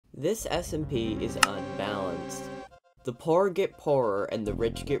This SMP is unbalanced. The poor get poorer and the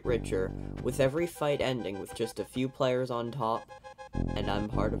rich get richer, with every fight ending with just a few players on top, and I'm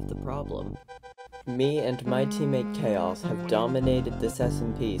part of the problem. Me and my teammate Chaos have dominated this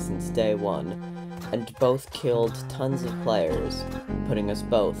SMP since day one, and both killed tons of players, putting us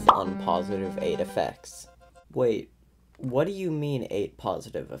both on positive 8 effects. Wait, what do you mean 8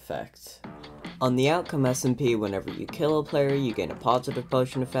 positive effects? On the outcome SMP, whenever you kill a player, you gain a positive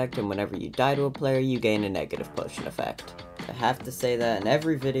potion effect, and whenever you die to a player, you gain a negative potion effect. I have to say that in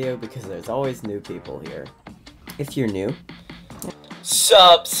every video because there's always new people here. If you're new,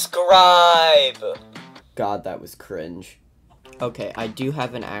 subscribe! God, that was cringe. Okay, I do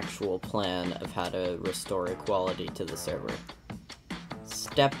have an actual plan of how to restore equality to the server.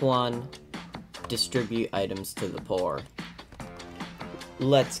 Step 1, distribute items to the poor.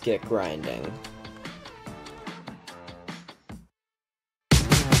 Let's get grinding.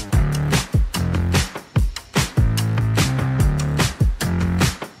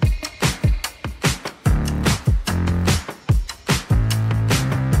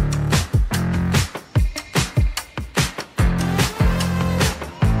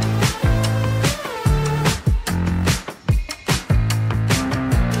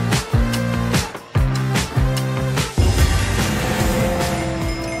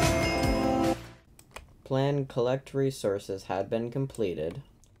 Plan collect resources had been completed.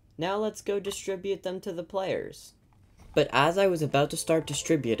 Now let's go distribute them to the players. But as I was about to start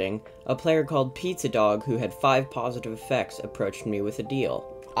distributing, a player called Pizza Dog who had 5 positive effects approached me with a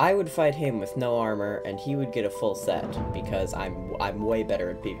deal. I would fight him with no armor and he would get a full set because I'm way better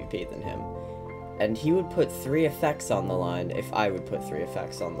at PvP than him. And he would put 3 effects on the line if I would put 3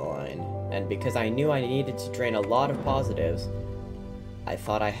 effects on the line. And because I knew I needed to drain a lot of positives, I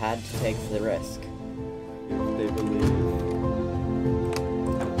thought I had to take the risk. They believe.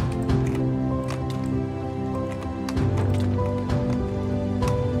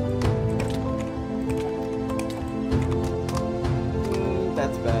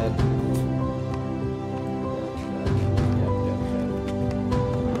 That's bad.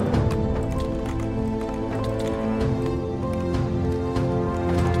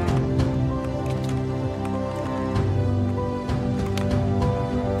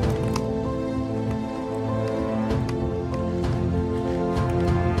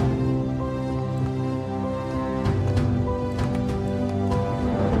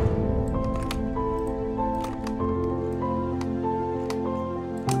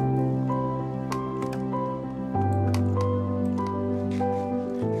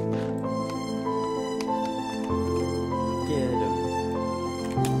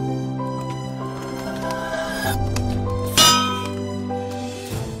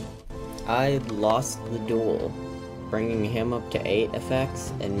 I lost the duel, bringing him up to 8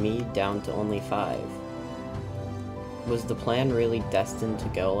 effects and me down to only 5. Was the plan really destined to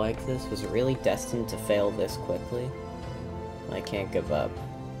go like this? Was it really destined to fail this quickly? I can't give up,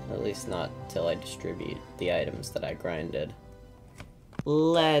 at least not till I distribute the items that I grinded.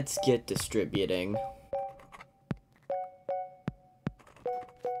 Let's get distributing.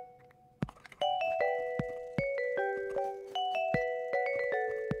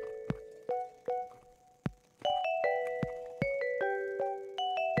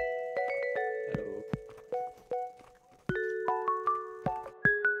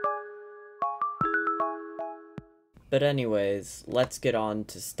 But anyways, let's get on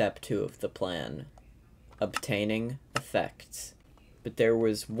to step 2 of the plan. Obtaining effects. But there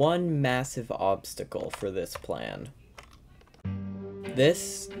was one massive obstacle for this plan.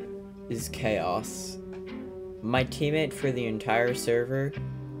 This is Chaos, my teammate for the entire server,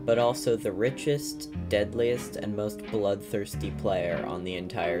 but also the richest, deadliest, and most bloodthirsty player on the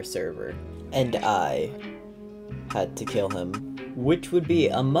entire server. And I had to kill him. Which would be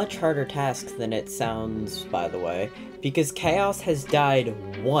a much harder task than it sounds, by the way, because Chaos has died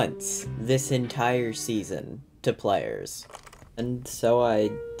once this entire season to players. And so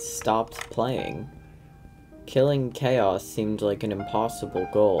I stopped playing. Killing Chaos seemed like an impossible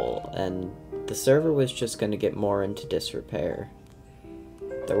goal, and the server was just going to get more into disrepair.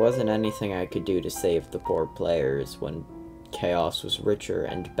 There wasn't anything I could do to save the poor players when Chaos was richer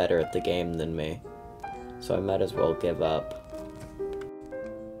and better at the game than me, so I might as well give up.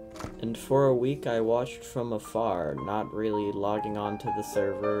 And for a week I watched from afar, not really logging onto the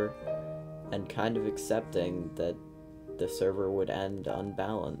server, and kind of accepting that the server would end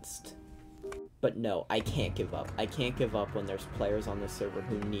unbalanced. But no, I can't give up. I can't give up when there's players on the server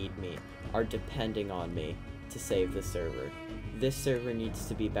who need me, are depending on me to save the server. This server needs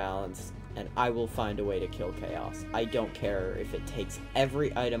to be balanced, and I will find a way to kill Chaos. I don't care if it takes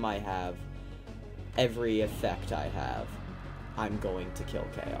every item I have, every effect I have. I'm going to kill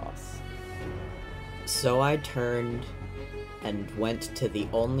Chaos. So I turned and went to the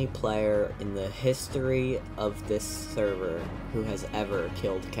only player in the history of this server who has ever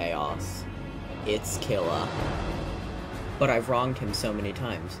killed Chaos. It's Killa. But I've wronged him so many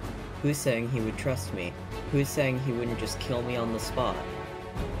times. Who's saying he would trust me? Who's saying he wouldn't just kill me on the spot?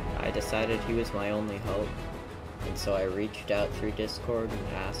 I decided he was my only hope, and so I reached out through Discord and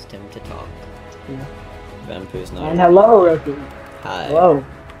asked him to talk. Yeah. Vampu's not. And hello, Rocky. Hi. Hello.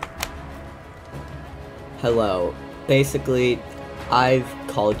 Hello. Basically, I've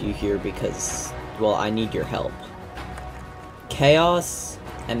called you here because, well, I need your help. Chaos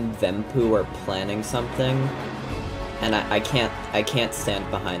and Vampu are planning something, and I can't stand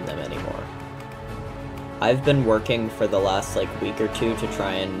behind them anymore. I've been working for the last, week or two to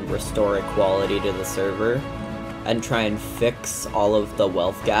try and restore equality to the server, and try and fix all of the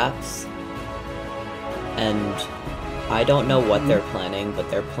wealth gaps, and I don't know what they're planning, but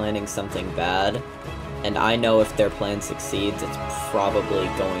they're planning something bad. And I know if their plan succeeds, it's probably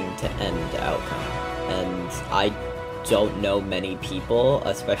going to end the outcome. And I don't know many people,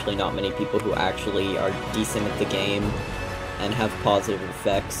 especially not many people who actually are decent at the game and have positive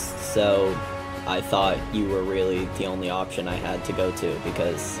effects, so I thought you were really the only option I had to go to,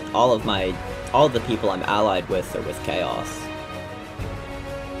 because all of the people I'm allied with are with Chaos.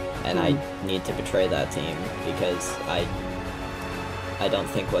 And I need to betray that team, because I don't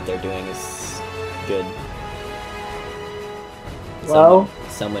think what they're doing is good. Well,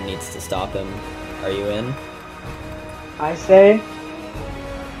 someone needs to stop him. Are you in? I say,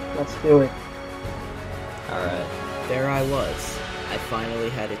 let's do it. Alright. There I was. I finally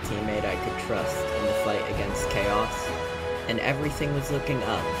had a teammate I could trust in the fight against Chaos, and everything was looking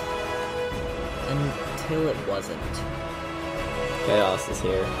up. Until it wasn't. Chaos is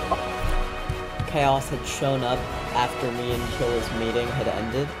here. Chaos had shown up after me and Killa's meeting had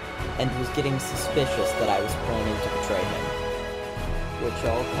ended, and was getting suspicious that I was planning to betray him. Which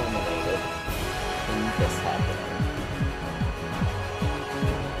all culminated in this happening.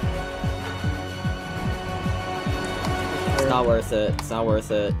 It's not worth it. It's not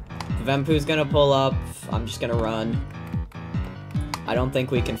worth it. Vampu's gonna pull up. I'm just gonna run. I don't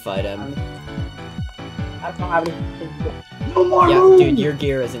think we can fight him. I don't have anything. No more! Yeah, move! dude, your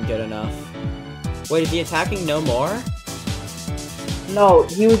gear isn't good enough. Wait, is he attacking no more? No,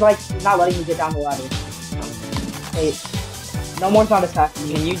 he was not letting me get down the ladder. Hey, no more's not attacking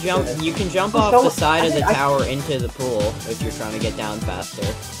me. Can you jump? You can jump off the side of the tower into the pool if you're trying to get down faster.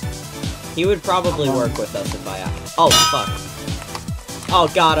 He would probably work with us if I act. Oh, fuck. Oh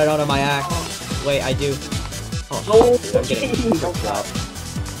god, I don't have my axe. Wait, I do. Oh, I'm getting dropped.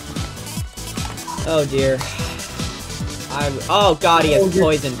 Oh dear. Oh god, he has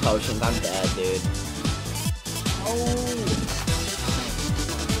poison potions. I'm dead, dude.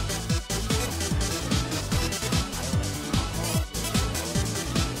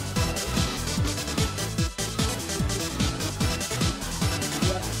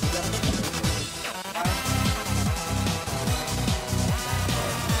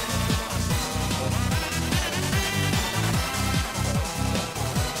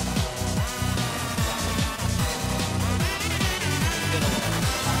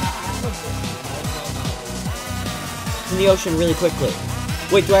 In the ocean really quickly.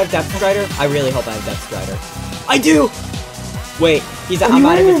 Wait, do I have Depth Strider? I really hope I have Depth Strider. I do! Wait, I'm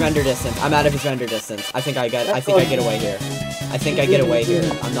out of his render distance. I'm out of his render distance. I think I get away here. I think I get away here.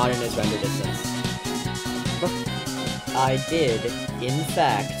 I'm not in his render distance. I did, in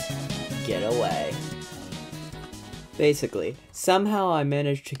fact, get away. Basically, somehow I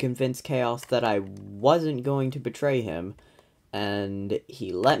managed to convince Chaos that I wasn't going to betray him, and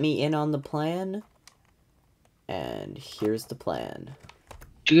he let me in on the plan. And here's the plan.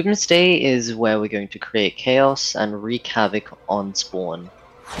 Doomsday is where we're going to create chaos and wreak havoc on spawn.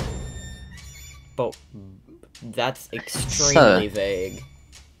 But that's extremely vague.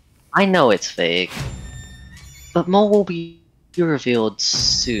 I know it's vague, but more will be revealed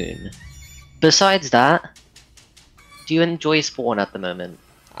soon. Besides that, do you enjoy spawn at the moment?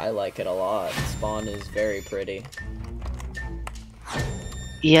 I like it a lot. Spawn is very pretty.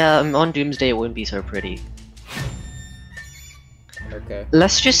 Yeah, on Doomsday it wouldn't be so pretty. Okay.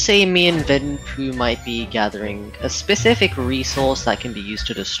 Let's just say me and Venpu might be gathering a specific resource that can be used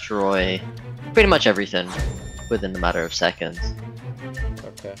to destroy pretty much everything within a matter of seconds.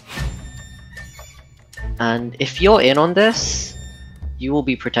 Okay. And if you're in on this, you will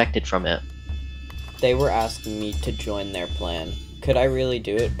be protected from it. They were asking me to join their plan. Could I really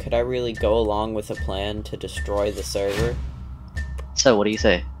do it? Could I really go along with a plan to destroy the server? So, what do you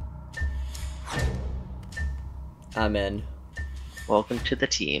say? I'm in. Welcome to the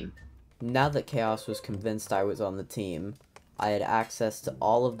team. Now that Chaos was convinced I was on the team, I had access to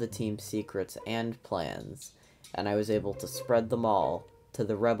all of the team's secrets and plans, and I was able to spread them all to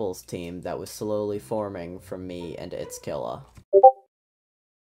the Rebels team that was slowly forming from me and Itzkilla.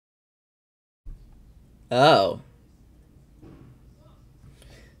 Oh.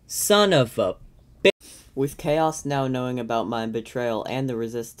 Son of a bitch. With Chaos now knowing about my betrayal and the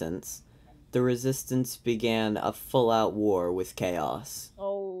Resistance began a full-out war with Chaos.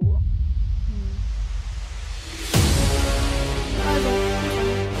 Oh.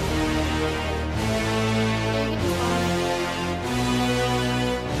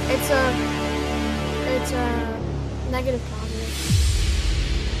 It's a negative positive.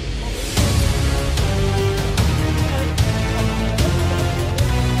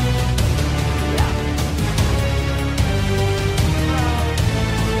 Yeah.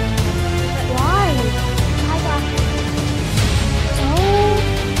 Why? I got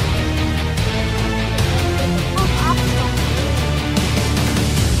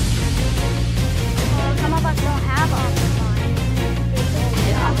some of us don't have options.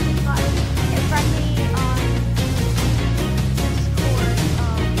 It's friendly on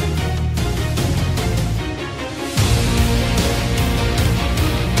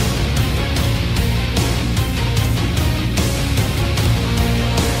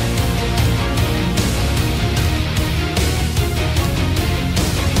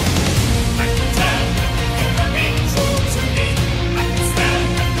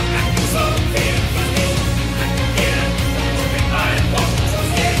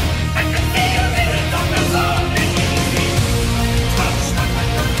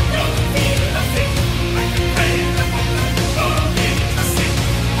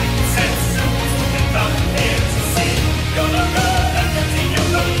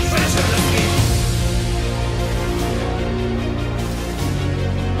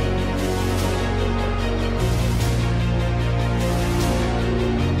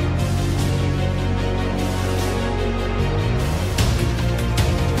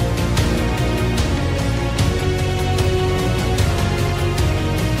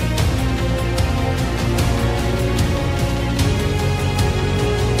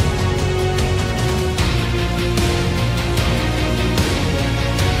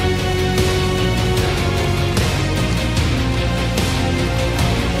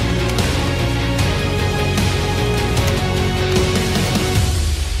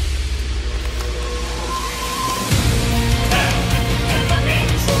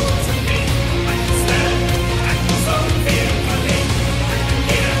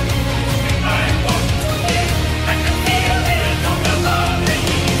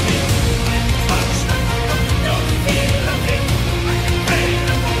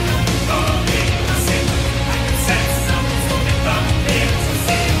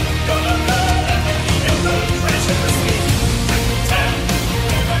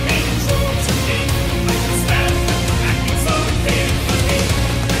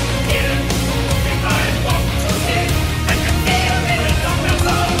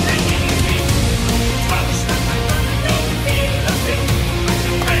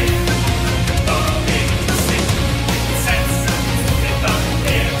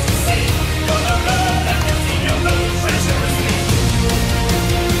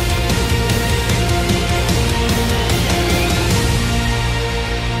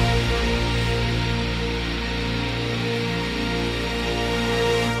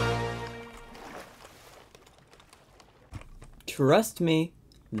Trust me,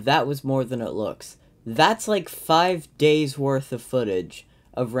 that was more than it looks. That's like 5 days worth of footage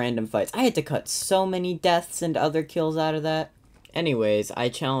of random fights. I had to cut so many deaths and other kills out of that. Anyways, I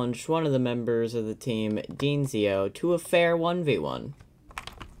challenged one of the members of the team, Deanzio, to a fair 1v1.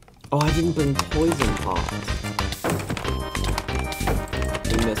 Oh, I didn't bring poison pots.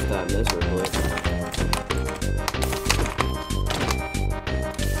 You missed that miserably.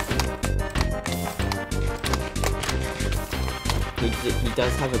 He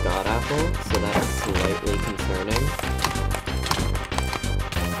does have a god apple, so that's slightly concerning.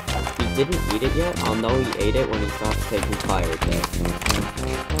 He didn't eat it yet. I'll know he ate it when he stops taking fire though.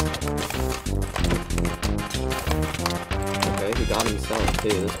 Okay, he got himself too.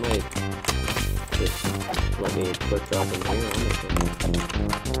 This might just let me quick drop him here.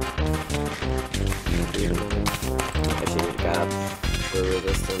 I should eat a gap for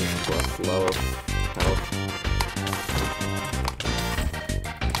resistance plus low health.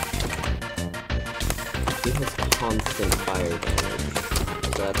 He has constant fire damage.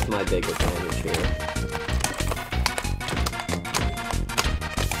 So that's my big advantage here.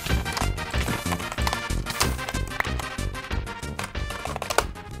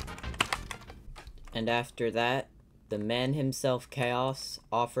 And after that, the man himself, Chaos,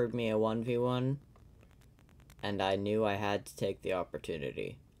 offered me a 1v1, and I knew I had to take the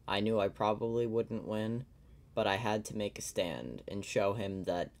opportunity. I knew I probably wouldn't win, but I had to make a stand and show him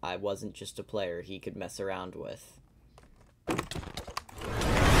that I wasn't just a player he could mess around with.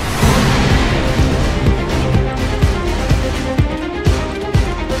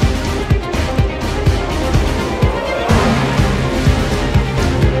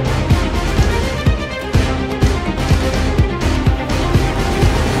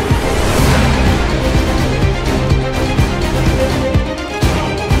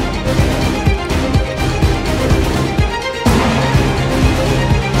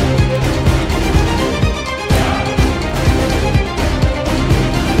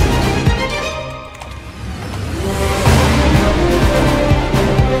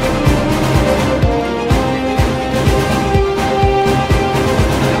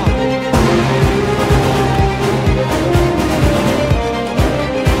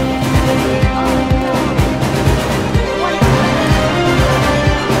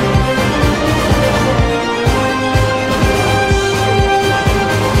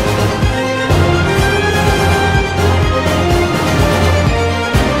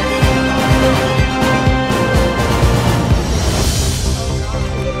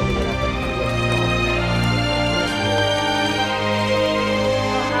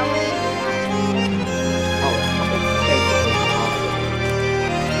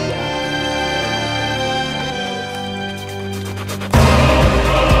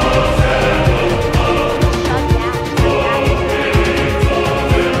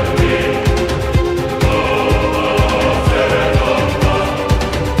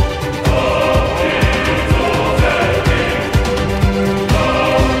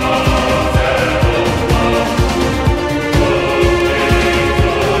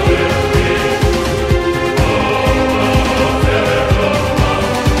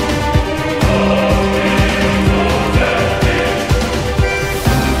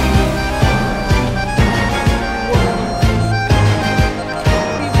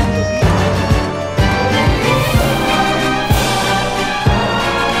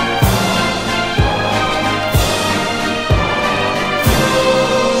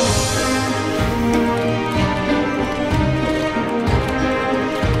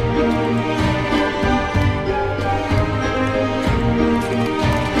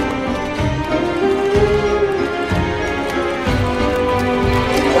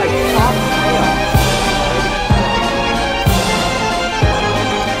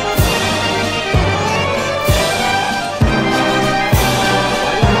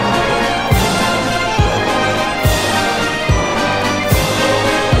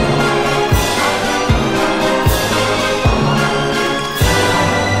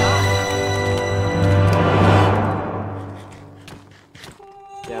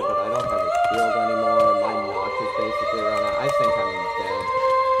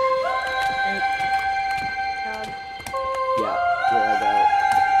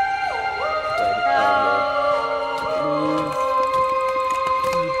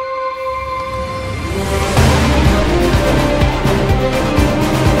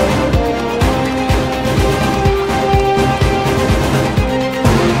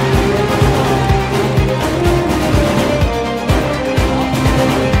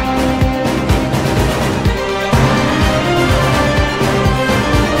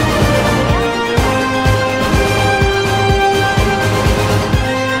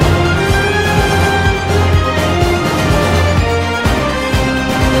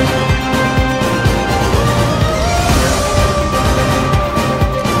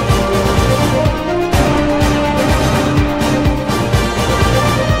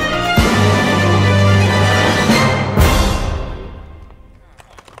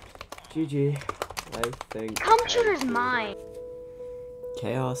 GG, I think. Computer's mine.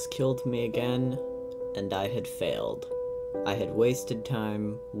 Chaos killed me again, and I had failed. I had wasted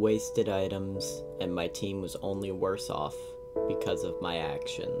time, wasted items, and my team was only worse off because of my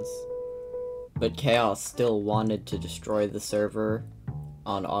actions. But Chaos still wanted to destroy the server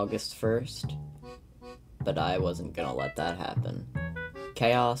on August 1st, but I wasn't gonna let that happen.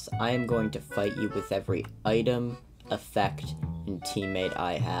 Chaos, I am going to fight you with every item, effect, and teammate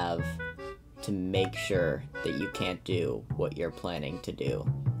I have to make sure that you can't do what you're planning to do.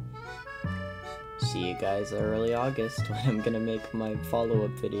 see you guys early August when I'm gonna make my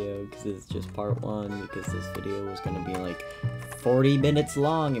follow-up video, because it's just part 1, because this video was gonna be like 40 minutes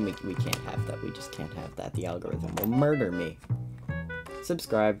long, and we can't have that. We just can't have that. The algorithm will murder me.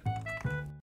 Subscribe.